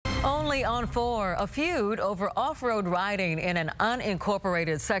Recently on 4, a feud over off-road riding in an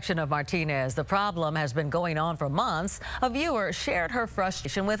unincorporated section of Martinez. The problem has been going on for months. A viewer shared her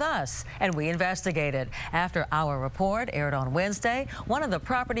frustration with us, and we investigated. After our report aired on Wednesday, one of the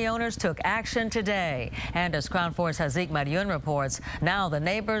property owners took action today. And as KRON 4's Hazik Madyoun reports, now the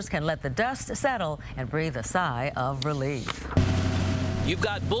neighbors can let the dust settle and breathe a sigh of relief. You've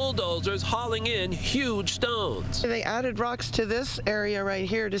got bulldozers hauling in huge stones. They added rocks to this area right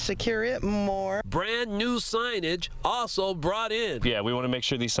here to secure it more. Brand new signage also brought in. Yeah, we want to make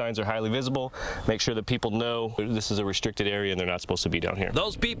sure these signs are highly visible, make sure that people know this is a restricted area and they're not supposed to be down here.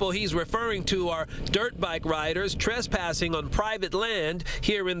 Those people he's referring to are dirt bike riders trespassing on private land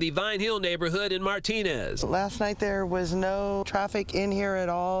here in the Vine Hill neighborhood in Martinez. Last night there was no traffic in here at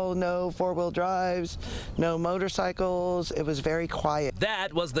all, no four-wheel drives, no motorcycles. It was very quiet.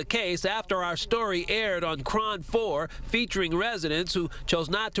 That was the case after our story aired on KRON 4 featuring residents who chose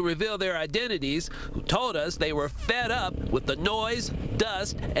not to reveal their identities, who told us they were fed up with the noise,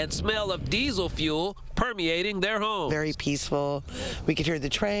 dust, and smell of diesel fuel permeating their homes. Very peaceful. We could hear the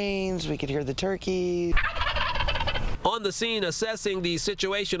trains, we could hear the turkeys. On the scene assessing the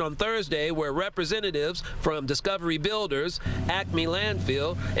situation on Thursday were representatives from Discovery Builders, Acme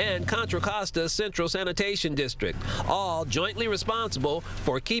Landfill, and Contra Costa Central Sanitation District, all jointly responsible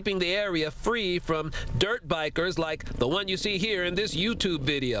for keeping the area free from dirt bikers like the one you see here in this YouTube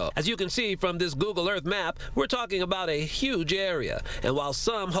video. As you can see from this Google Earth map, we're talking about a huge area, and while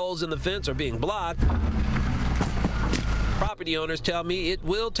some holes in the fence are being blocked, property owners tell me it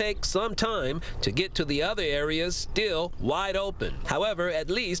will take some time to get to the other areas still wide open. However, at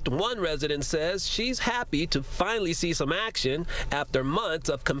least one resident says she's happy to finally see some action after months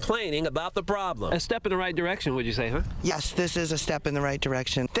of complaining about the problem. A step in the right direction, would you say, huh? Yes, this is a step in the right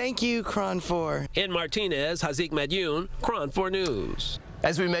direction. Thank you, KRON 4. In Martinez, Hazik Madyoun, KRON 4 News.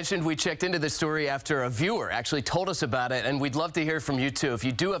 As we mentioned, we checked into this story after a viewer actually told us about it, and we'd love to hear from you too. If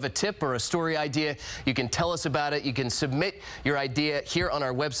you do have a tip or a story idea, you can tell us about it. You can submit your idea here on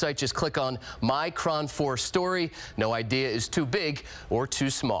our website. Just click on My KRON 4 Story. No idea is too big or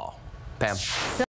too small. Pam.